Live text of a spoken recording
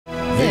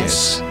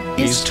This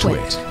is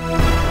TWiT.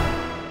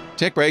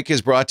 Tech Break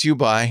is brought to you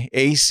by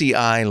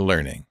ACI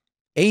Learning.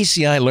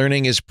 ACI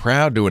Learning is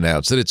proud to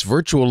announce that its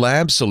virtual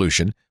lab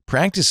solution,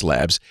 Practice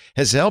Labs,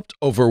 has helped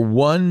over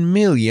 1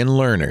 million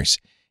learners.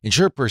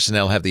 Ensure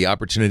personnel have the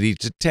opportunity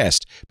to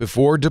test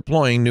before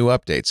deploying new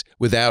updates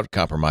without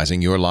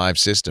compromising your live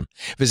system.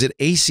 Visit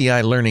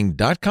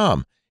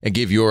acilearning.com and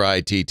give your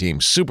IT team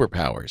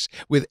superpowers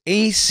with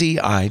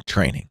ACI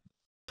training.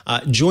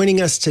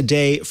 Joining us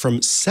today from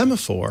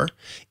Semafor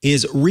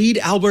is Reed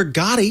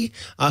Albergotti,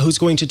 who's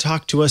going to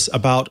talk to us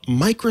about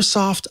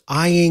Microsoft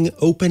eyeing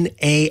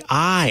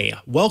OpenAI.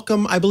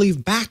 Welcome, I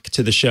believe, back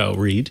to the show,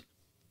 Reed.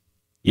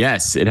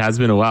 Yes, it has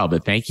been a while,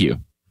 but thank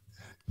you.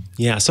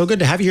 Yeah, so good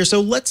to have you here.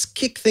 So let's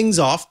kick things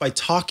off by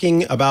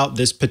talking about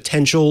this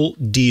potential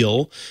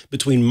deal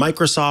between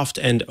Microsoft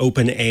and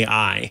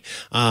OpenAI.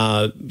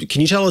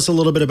 Can you tell us a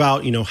little bit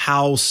about,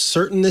 how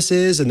certain this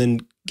is, and then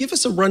give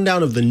us a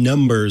rundown of the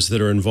numbers that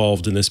are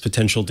involved in this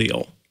potential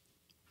deal?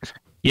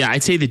 Yeah,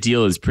 I'd say the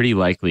deal is pretty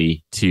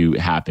likely to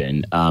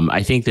happen.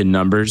 I think the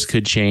numbers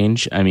could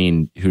change. I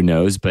mean, who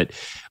knows? But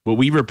what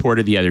we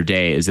reported the other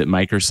day is that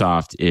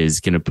Microsoft is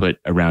going to put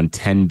around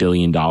 $10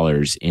 billion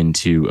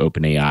into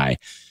OpenAI,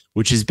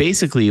 which is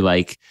basically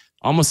like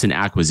almost an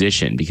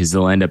acquisition because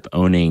they'll end up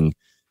owning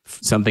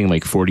something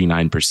like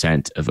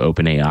 49% of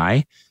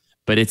OpenAI.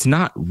 But it's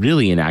not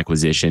really an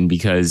acquisition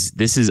because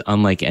this is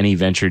unlike any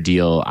venture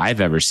deal I've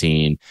ever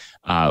seen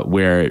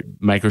where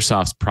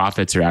Microsoft's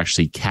profits are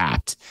actually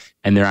capped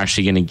and they're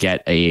actually going to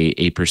get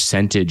a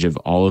percentage of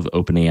all of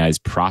OpenAI's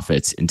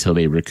profits until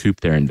they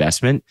recoup their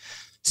investment.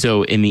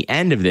 So in the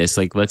end of this,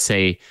 like let's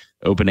say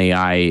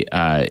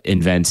OpenAI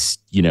invents,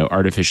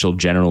 artificial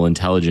general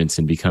intelligence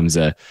and becomes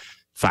a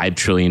 $5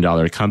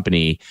 trillion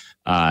company,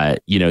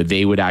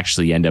 they would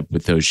actually end up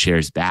with those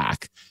shares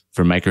back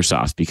for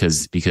Microsoft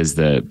because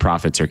the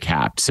profits are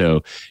capped.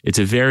 So it's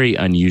a very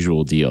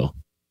unusual deal.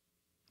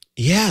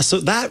 Yeah, so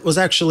that was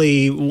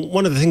actually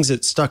one of the things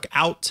that stuck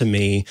out to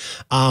me.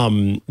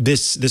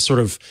 This sort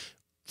of,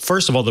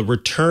 first of all, the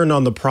return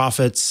on the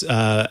profits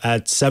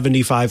at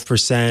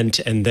 75%,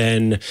 and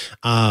then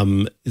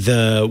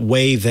the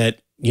way that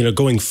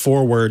going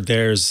forward,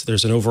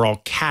 there's an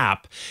overall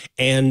cap,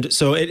 and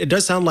so it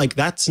does sound like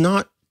that's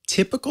not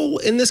typical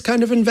in this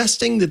kind of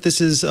investing, that this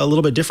is a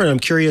little bit different. I'm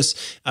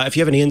curious if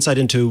you have any insight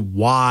into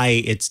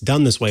why it's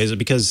done this way. Is it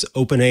because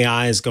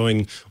OpenAI is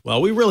going,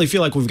 well, we really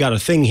feel like we've got a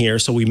thing here,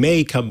 so we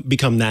may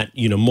become that,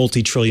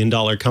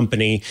 multi-trillion-dollar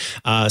company,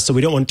 so we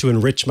don't want to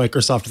enrich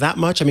Microsoft that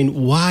much? I mean,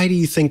 why do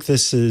you think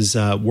this is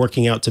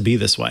working out to be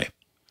this way?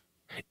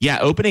 Yeah,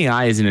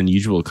 OpenAI is an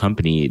unusual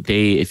company.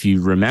 If you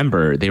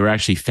remember, they were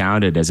actually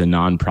founded as a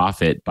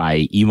nonprofit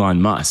by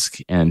Elon Musk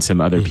and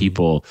some other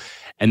people.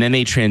 And then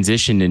they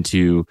transitioned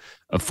into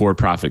a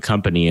for-profit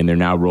company, and they're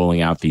now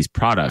rolling out these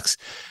products.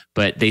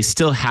 But they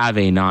still have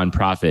a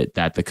nonprofit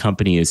that the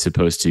company is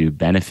supposed to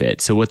benefit.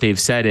 So what they've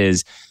said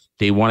is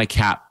they want to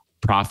cap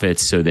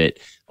profits so that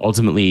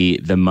ultimately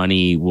the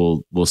money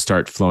will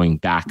start flowing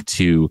back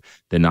to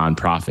the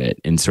nonprofit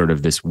in sort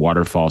of this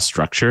waterfall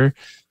structure.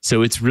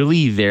 So it's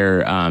really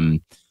their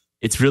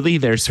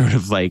sort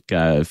of like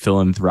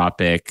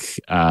philanthropic,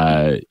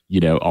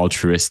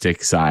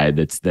 altruistic side.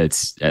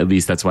 That's at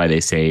least that's why they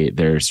say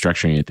they're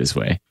structuring it this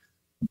way.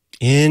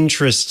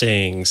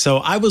 Interesting. So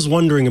I was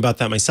wondering about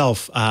that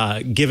myself,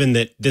 given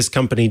that this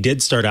company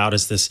did start out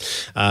as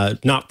this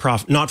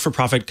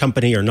not-for-profit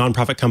company or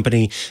nonprofit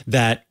company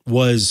that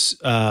was,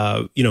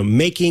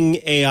 making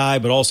AI,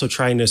 but also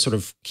trying to sort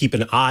of keep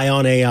an eye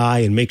on AI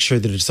and make sure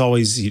that it's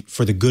always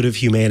for the good of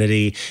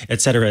humanity,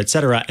 et cetera, et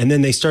cetera. And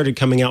then they started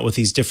coming out with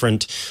these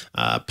different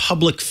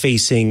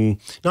public-facing,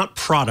 not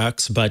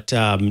products, but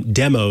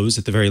demos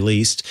at the very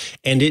least.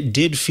 And it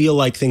did feel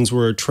like things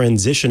were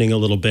transitioning a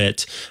little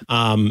bit.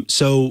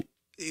 So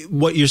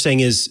what you're saying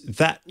is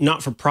that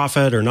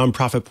not-for-profit or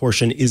nonprofit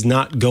portion is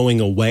not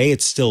going away.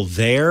 It's still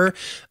there,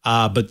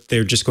 but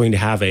they're just going to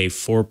have a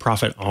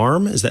for-profit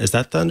arm. Is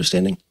that the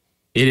understanding?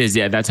 It is.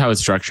 Yeah, that's how it's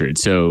structured.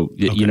 So,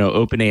 okay.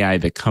 OpenAI,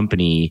 the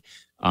company,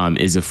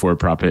 is a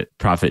for-profit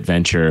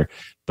venture,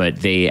 but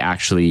they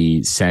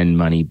actually send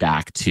money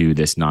back to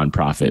this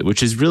nonprofit,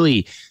 which is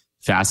really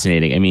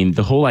fascinating. I mean,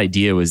 the whole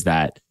idea was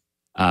that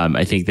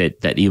I think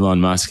that Elon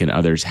Musk and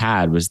others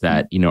had was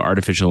that,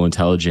 artificial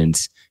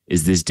intelligence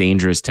is this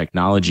dangerous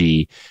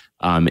technology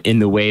in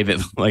the way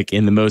that, like,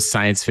 in the most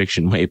science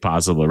fiction way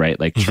possible, right?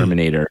 Like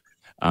Terminator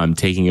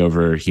taking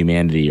over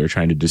humanity or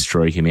trying to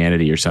destroy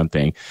humanity or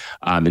something.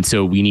 And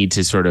so we need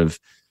to sort of,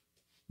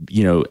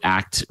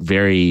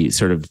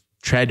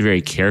 tread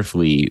very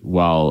carefully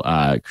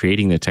while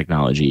creating the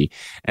technology.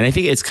 And I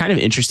think it's kind of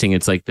interesting.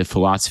 It's like the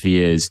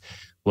philosophy is,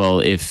 well,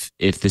 if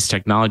this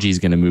technology is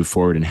going to move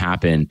forward and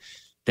happen,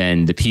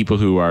 then the people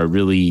who are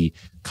really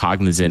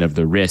cognizant of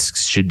the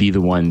risks should be the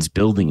ones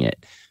building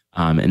it.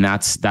 And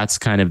that's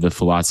kind of the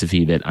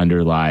philosophy that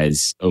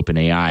underlies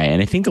OpenAI.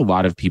 And I think a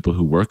lot of people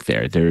who work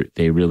there,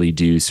 they really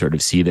do sort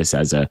of see this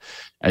as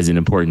an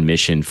important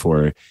mission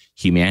for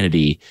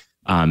humanity.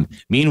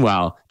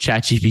 Meanwhile,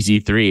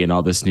 ChatGPT 3 and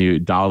all this new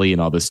Dolly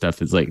and all this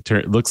stuff is like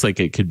looks like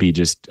it could be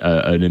just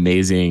an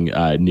amazing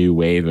new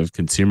wave of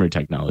consumer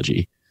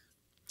technology.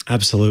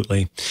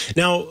 Absolutely.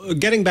 Now,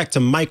 getting back to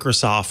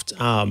Microsoft,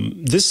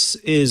 this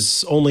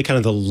is only kind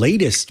of the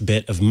latest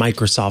bit of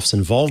Microsoft's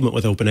involvement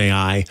with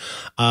OpenAI.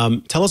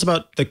 Tell us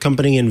about the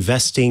company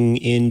investing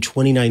in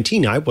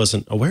 2019. I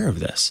wasn't aware of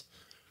this.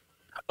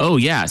 Oh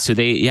yeah, so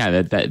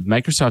that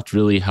Microsoft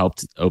really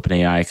helped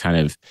OpenAI kind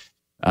of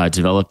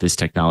develop this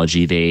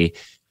technology.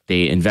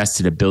 They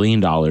invested $1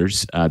 billion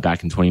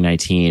back in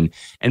 2019,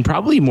 and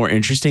probably more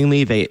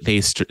interestingly, they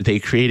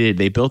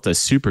built a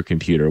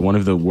supercomputer, one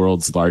of the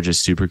world's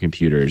largest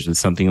supercomputers, with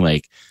something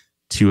like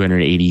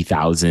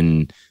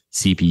 280,000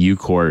 CPU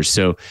cores.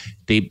 So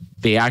they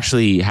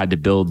actually had to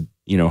build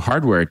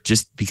hardware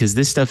just because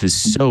this stuff is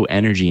so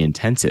energy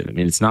intensive. I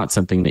mean, it's not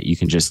something that you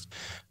can just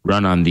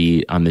run on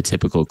the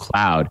typical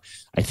cloud.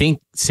 I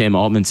think Sam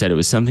Altman said it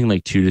was something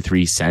like 2 to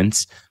 3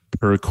 cents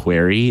per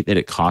query that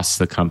it costs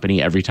the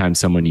company every time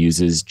someone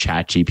uses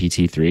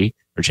ChatGPT,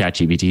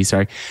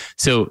 sorry.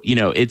 So,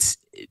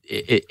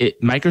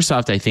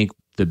 Microsoft, I think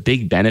the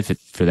big benefit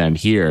for them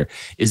here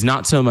is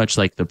not so much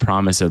like the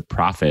promise of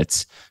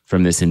profits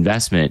from this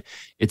investment.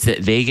 It's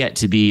that they get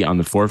to be on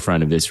the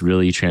forefront of this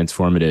really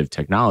transformative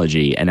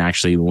technology and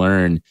actually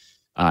learn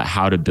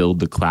how to build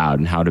the cloud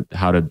and how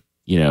to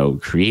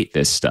create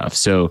this stuff.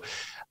 So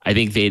I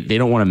think they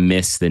don't want to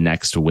miss the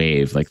next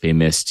wave like they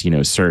missed,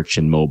 search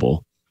and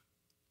mobile.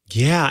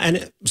 Yeah.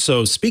 And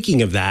so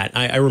speaking of that,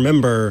 I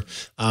remember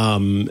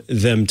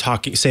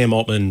Sam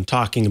Altman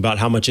talking about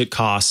how much it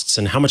costs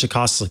and how much it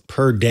costs like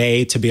per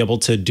day to be able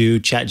to do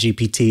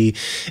ChatGPT.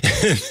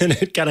 And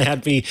it kind of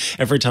had me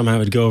every time I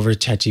would go over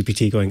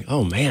ChatGPT going,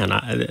 oh man,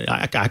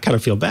 I kind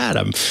of feel bad.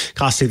 I'm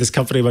costing this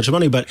company a bunch of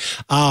money, but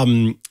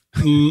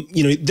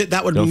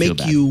that would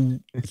make you,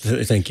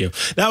 thank you.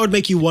 That would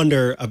make you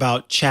wonder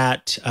about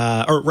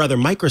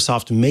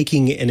Microsoft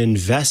making an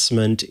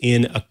investment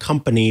in a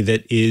company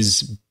that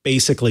is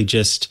basically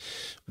just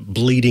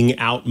bleeding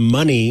out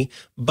money.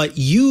 But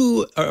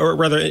you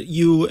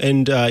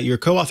and your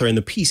co-author in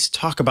the piece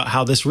talk about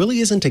how this really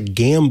isn't a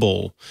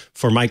gamble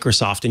for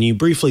Microsoft. And you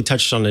briefly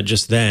touched on it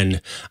just then.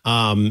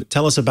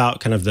 Tell us about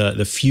kind of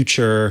the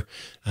future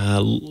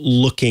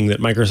looking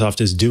that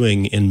Microsoft is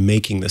doing in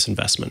making this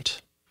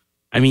investment.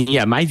 I mean,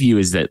 yeah, my view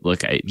is that,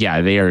 look, I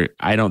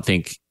don't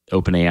think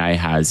OpenAI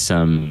has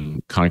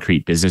some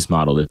concrete business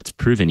model that's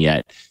proven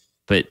yet,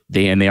 but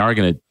they are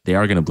going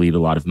to bleed a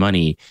lot of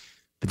money,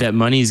 but that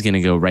money is going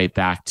to go right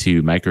back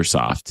to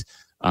Microsoft.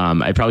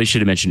 I probably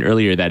should have mentioned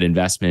earlier that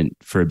investment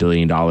for $1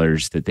 billion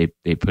that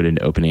they put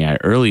into OpenAI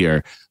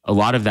earlier. A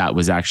lot of that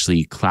was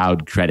actually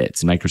cloud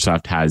credits.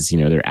 Microsoft has,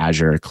 their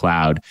Azure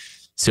cloud.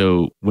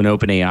 So when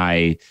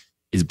OpenAI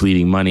is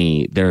bleeding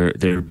money,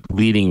 they're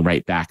bleeding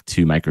right back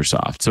to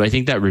Microsoft. So I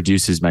think that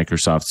reduces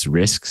Microsoft's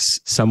risks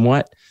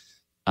somewhat.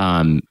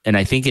 And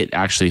I think it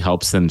actually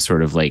helps them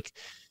sort of like,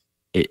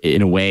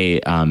 in a way,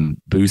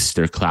 boost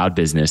their cloud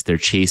business. They're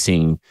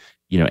chasing,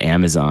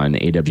 Amazon,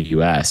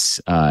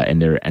 AWS,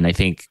 and I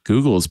think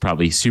Google is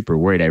probably super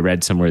worried. I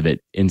read somewhere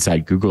that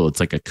inside Google, it's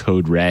like a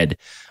code red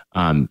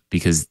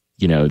because,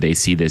 they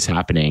see this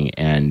happening.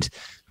 And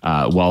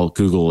while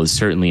Google is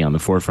certainly on the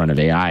forefront of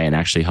AI and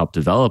actually helped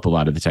develop a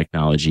lot of the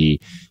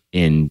technology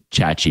in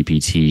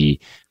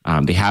ChatGPT,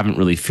 they haven't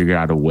really figured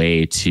out a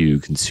way to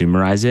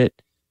consumerize it.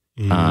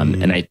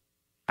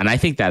 And I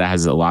think that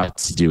has a lot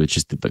to do with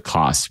just the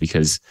cost,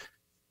 because,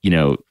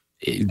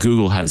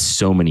 Google has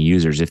so many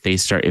users. If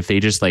they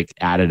just like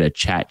added a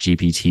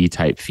ChatGPT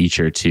type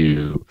feature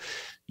to,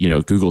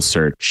 Google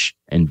search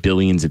and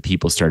billions of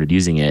people started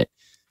using it,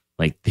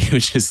 like it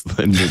was just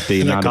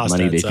the amount of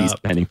money they'd be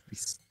spending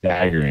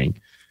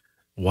staggering.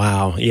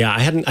 Wow. Yeah,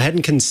 I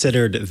hadn't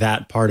considered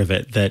that part of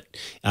it, that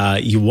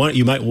you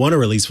might want to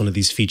release one of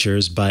these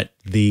features, but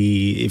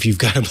if you've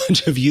got a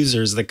bunch of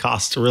users, the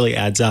cost really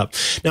adds up.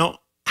 Now,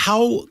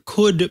 how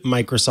could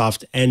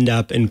Microsoft end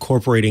up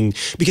incorporating,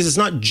 because it's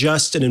not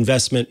just an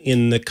investment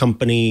in the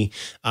company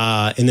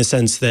in the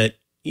sense that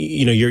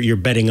you're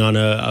betting on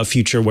a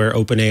future where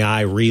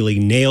OpenAI really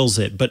nails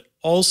it, but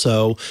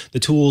also the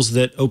tools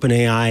that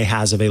OpenAI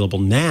has available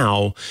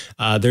now.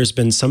 There's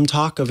been some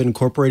talk of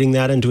incorporating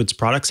that into its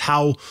products.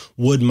 How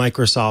would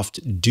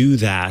Microsoft do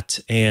that?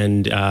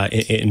 And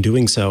in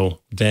doing so,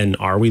 then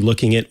are we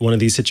looking at one of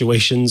these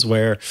situations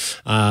where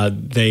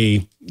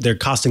they're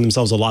costing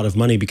themselves a lot of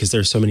money because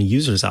there's so many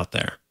users out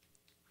there?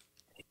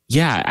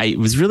 Yeah, it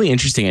was really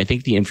interesting. I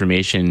think the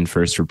information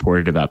first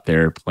reported about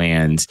their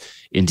plans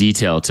in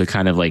detail to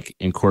kind of like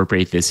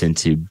incorporate this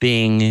into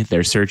Bing,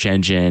 their search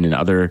engine, and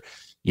other,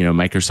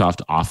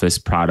 Microsoft Office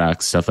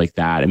products, stuff like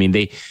that. I mean,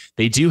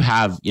 they do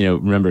have,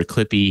 remember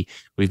Clippy,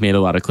 we've made a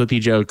lot of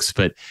Clippy jokes,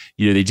 but,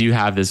 they do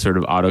have this sort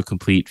of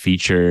autocomplete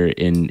feature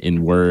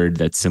in Word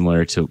that's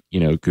similar to,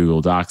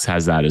 Google Docs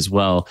has that as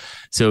well.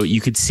 So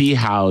you could see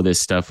how this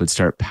stuff would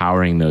start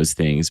powering those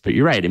things. But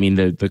you're right. I mean,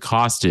 the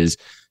cost is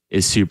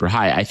super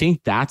high. I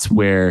think that's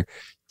where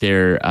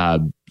they're,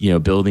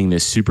 building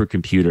this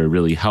supercomputer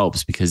really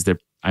helps, because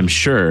I'm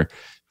sure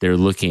they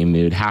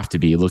would have to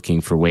be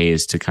looking for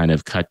ways to kind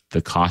of cut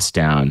the cost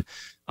down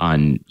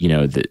on,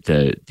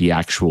 the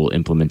actual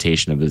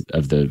implementation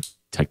of the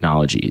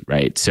technology,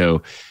 right?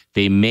 So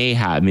they may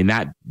have,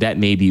 that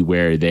may be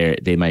where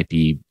they might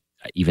be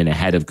even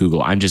ahead of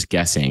Google. I'm just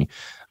guessing,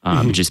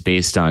 just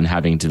based on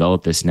having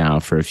developed this now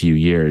for a few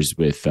years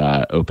with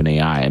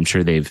OpenAI. I'm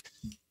sure they've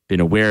been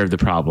aware of the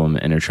problem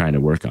and are trying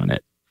to work on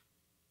it.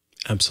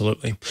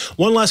 Absolutely.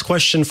 One last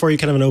question for you,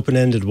 kind of an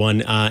open-ended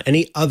one.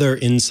 Any other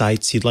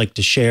insights you'd like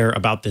to share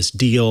about this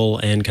deal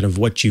and kind of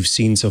what you've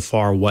seen so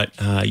far, what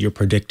you're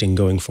predicting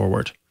going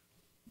forward?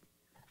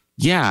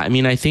 Yeah,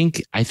 I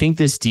think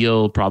this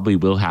deal probably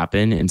will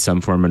happen in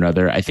some form or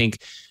another. I think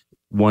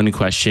one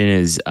question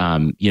is,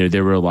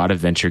 there were a lot of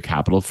venture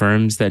capital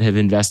firms that have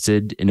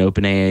invested in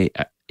OpenAI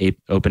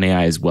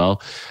as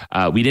well.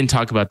 We didn't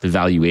talk about the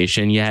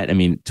valuation yet.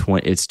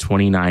 It's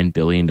 $29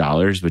 billion,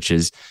 which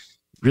is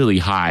really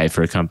high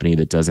for a company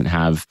that doesn't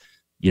have,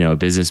 a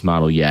business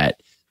model yet.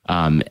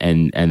 And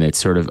it's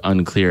sort of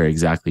unclear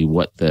exactly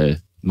what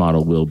the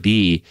model will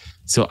be.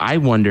 So I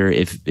wonder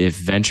if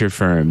venture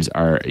firms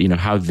are,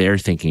 how they're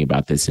thinking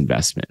about this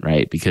investment,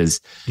 right?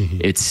 Because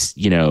it's,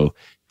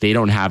 they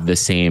don't have the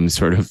same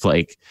sort of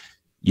like,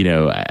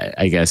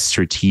 I guess,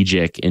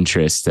 strategic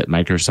interests that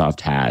Microsoft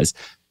has.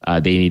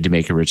 They need to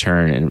make a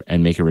return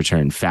and make a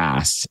return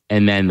fast.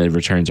 And then the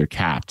returns are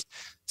capped.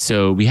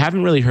 So we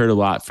haven't really heard a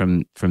lot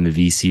from the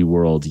VC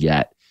world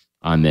yet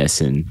on this,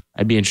 and it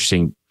would be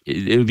interesting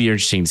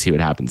to see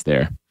what happens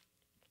there.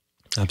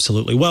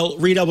 Absolutely. Well,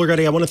 Reed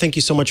Albergotti, I want to thank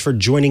you so much for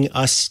joining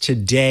us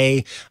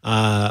today.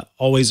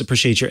 Always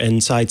appreciate your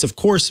insights. Of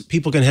course,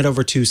 people can head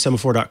over to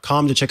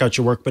semafor.com to check out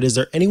your work, but is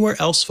there anywhere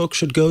else folks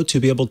should go to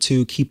be able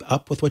to keep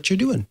up with what you're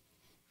doing?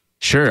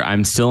 Sure.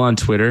 I'm still on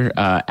Twitter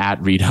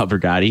at Reed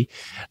Albergotti.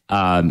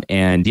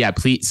 And yeah,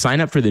 please sign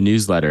up for the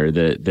newsletter.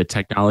 The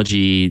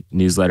technology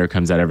newsletter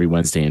comes out every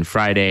Wednesday and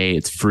Friday.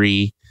 It's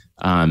free.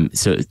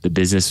 So the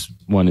business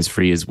one is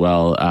free as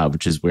well,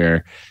 which is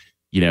where,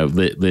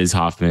 Liz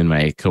Hoffman,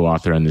 my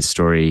co-author on this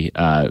story,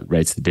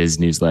 writes the biz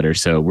newsletter.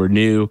 So we're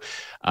new.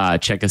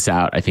 Check us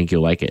out. I think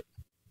you'll like it.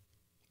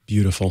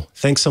 Beautiful.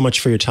 Thanks so much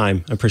for your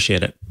time. I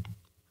appreciate it.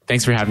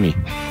 Thanks for having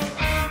me.